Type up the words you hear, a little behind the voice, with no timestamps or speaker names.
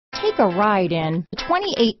Take a ride in the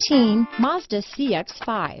 2018 Mazda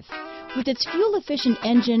CX-5. With its fuel-efficient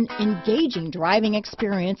engine, engaging driving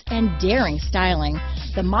experience, and daring styling,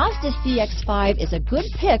 the Mazda CX-5 is a good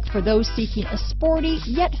pick for those seeking a sporty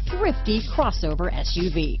yet thrifty crossover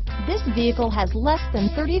SUV. This vehicle has less than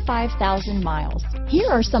 35,000 miles.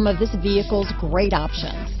 Here are some of this vehicle's great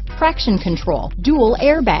options: traction control, dual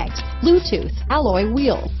airbags, Bluetooth, alloy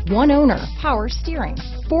wheels, one owner, power steering,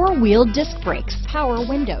 four-wheel disc brakes, power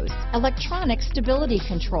windows, electronic stability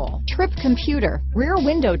control, trip computer, rear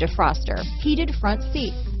window defroster, heated front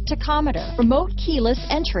seats, tachometer, remote keyless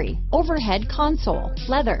entry, overhead console,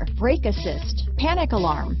 leather, brake assist, panic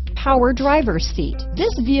alarm, power driver's seat.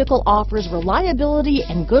 This vehicle offers reliability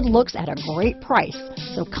and good looks at a great price.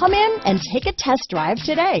 So come in and take a test drive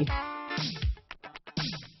today.